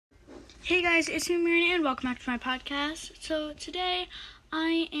Hey guys, it's me, Marina, and welcome back to my podcast. So today,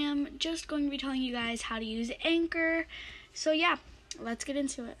 I am just going to be telling you guys how to use Anchor. So yeah, let's get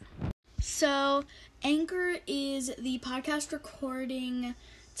into it. So, Anchor is the podcast recording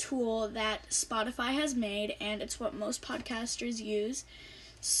tool that Spotify has made, and it's what most podcasters use.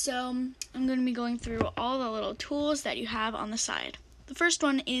 So, I'm going to be going through all the little tools that you have on the side. The first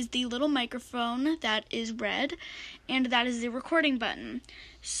one is the little microphone that is red, and that is the recording button.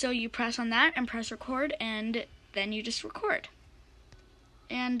 So you press on that and press record, and then you just record.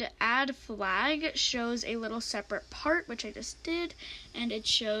 And add flag shows a little separate part, which I just did, and it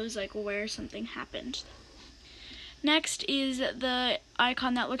shows like where something happened. Next is the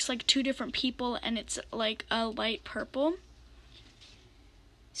icon that looks like two different people, and it's like a light purple.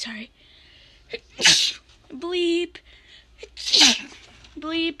 Sorry. Bleep.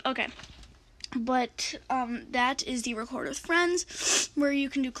 Bleep. Okay. But that is the Record with Friends, where you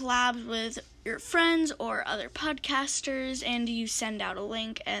can do collabs with your friends or other podcasters, and you send out a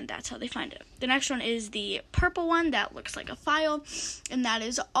link, and that's how they find it. The next one is the purple one that looks like a file, and that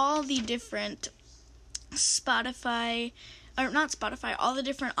is all the different all the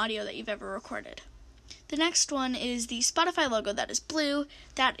different audio that you've ever recorded. The next one is the Spotify logo that is blue.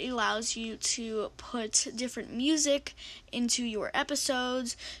 That allows you to put different music into your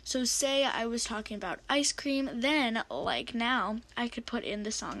episodes. So say I was talking about ice cream, then, like now, I could put in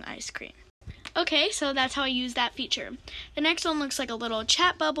the song Ice Cream. Okay, so that's how I use that feature. The next one looks like a little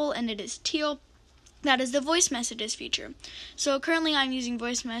chat bubble, and it is teal. That is the voice messages feature. So currently I'm using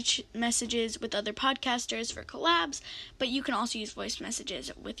voice messages with other podcasters for collabs, but you can also use voice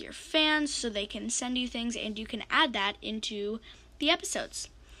messages with your fans so they can send you things, and you can add that into the episodes.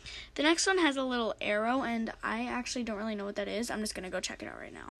 The next one has a little arrow, and I actually don't really know what that is. I'm just going to go check it out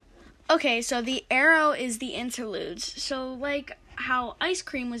right now. Okay, so the arrow is the interludes. So like how Ice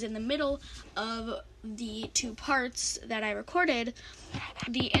Cream was in the middle of the two parts that I recorded,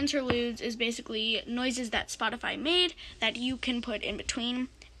 the interludes is basically noises that Spotify made that you can put in between.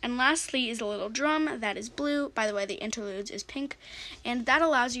 And lastly is a little drum that is blue. By the way, the interludes is pink. And that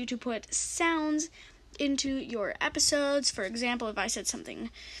allows you to put sounds into your episodes. For example, if I said something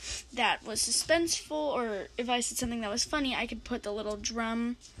that was suspenseful, or if I said something that was funny, I could put the little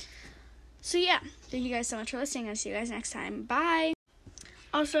drum. So yeah, thank you guys so much for listening. I'll see you guys next time. Bye!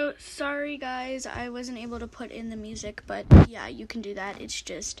 Also, sorry guys, I wasn't able to put in the music, but yeah, you can do that. It's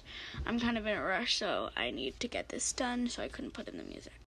just, I'm kind of in a rush, so I need to get this done, so I couldn't put in the music.